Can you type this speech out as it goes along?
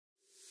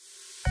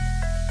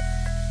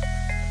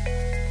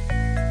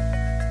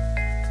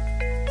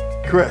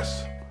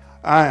Chris,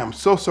 I am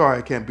so sorry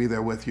I can't be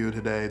there with you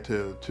today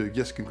to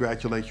just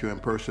congratulate you in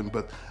person,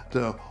 but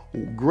the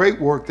great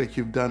work that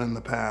you've done in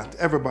the past,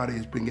 everybody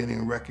has been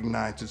getting to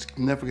recognize the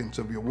significance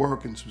of your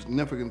work and the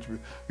significance of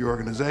your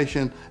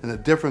organization and the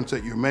difference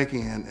that you're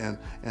making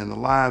in the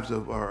lives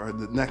of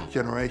the next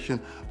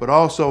generation, but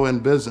also in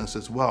business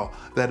as well,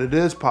 that it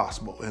is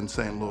possible in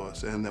St.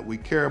 Louis and that we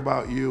care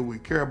about you, we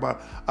care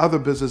about other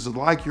businesses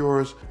like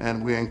yours,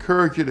 and we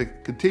encourage you to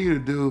continue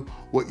to do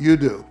what you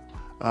do.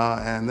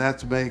 And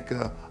that's make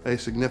a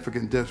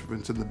significant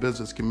difference in the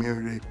business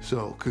community.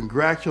 So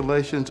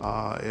congratulations.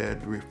 It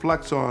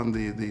reflects on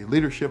the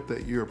leadership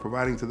that you're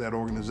providing to that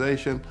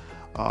organization.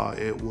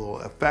 It will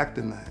affect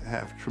and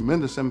have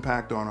tremendous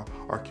impact on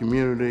our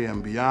community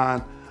and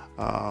beyond.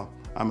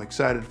 I'm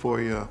excited for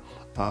you,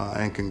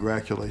 and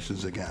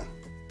congratulations again.